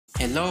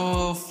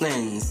Hello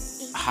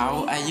friends,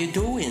 how are you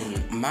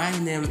doing? My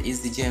name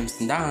is James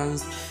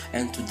Dance,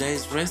 and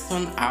today's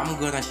lesson I'm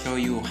gonna show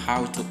you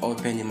how to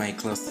open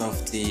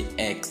Microsoft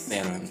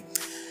Excel.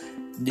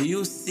 Do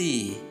you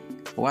see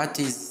what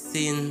is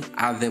seen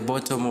at the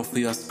bottom of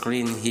your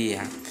screen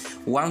here?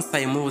 Once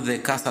I move the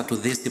cursor to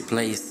this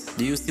place,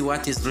 do you see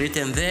what is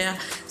written there?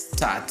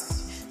 Start.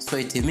 So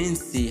it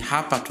means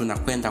hapa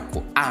tunakwenda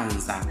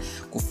kuanza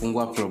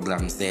kufungua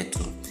program zetu.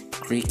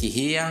 Click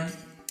here.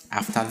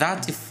 After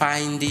that,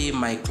 find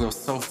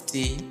Microsoft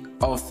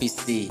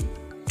Office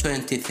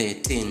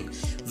 2013.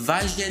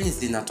 Version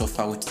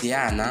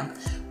zinatofautiana,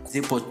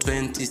 zipo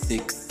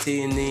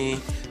 2016,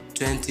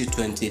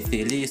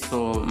 2023.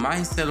 So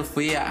myself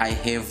here, I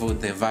have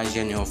the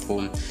version of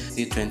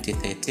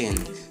 2013.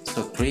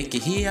 So click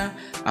here.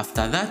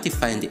 After that,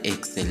 find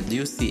Excel. Do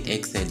you see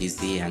Excel is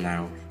here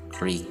now?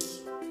 Click.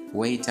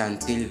 Wait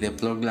until the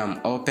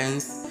program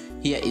opens.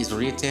 Here is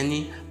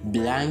written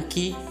blank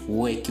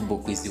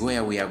workbook is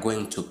where we are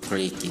going to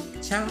click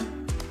it.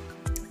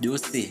 Do you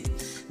see?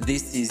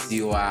 This is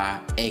your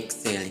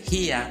Excel.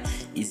 Here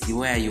is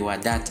where your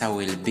data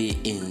will be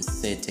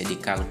inserted. The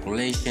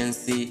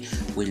calculations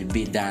will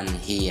be done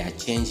here.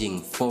 Changing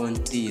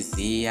font is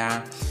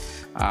here.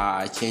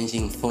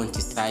 Changing font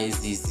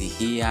size is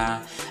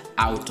here.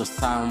 Auto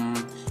sum.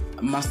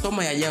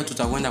 Masomo yajayo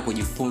tutakwenda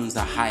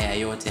kujifunza haya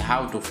yote,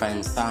 how to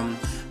find sum,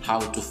 how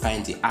to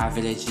find the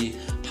average,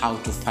 how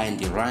to find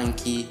the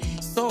rank.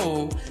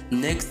 So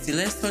next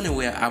lesson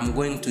where I'm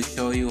going to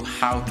show you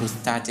how to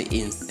start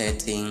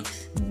inserting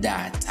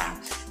data.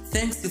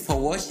 Thanks for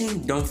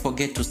watching. Don't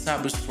forget to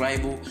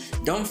subscribe,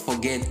 don't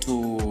forget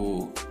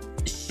to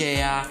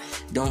share,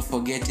 don't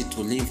forget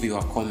to leave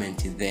your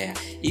comment there.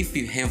 If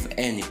you have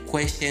any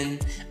question,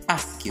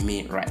 ask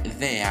me right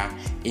there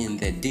in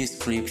the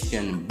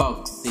description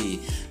box.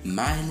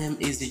 My name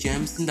is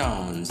James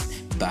Downs.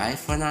 Bye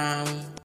for now.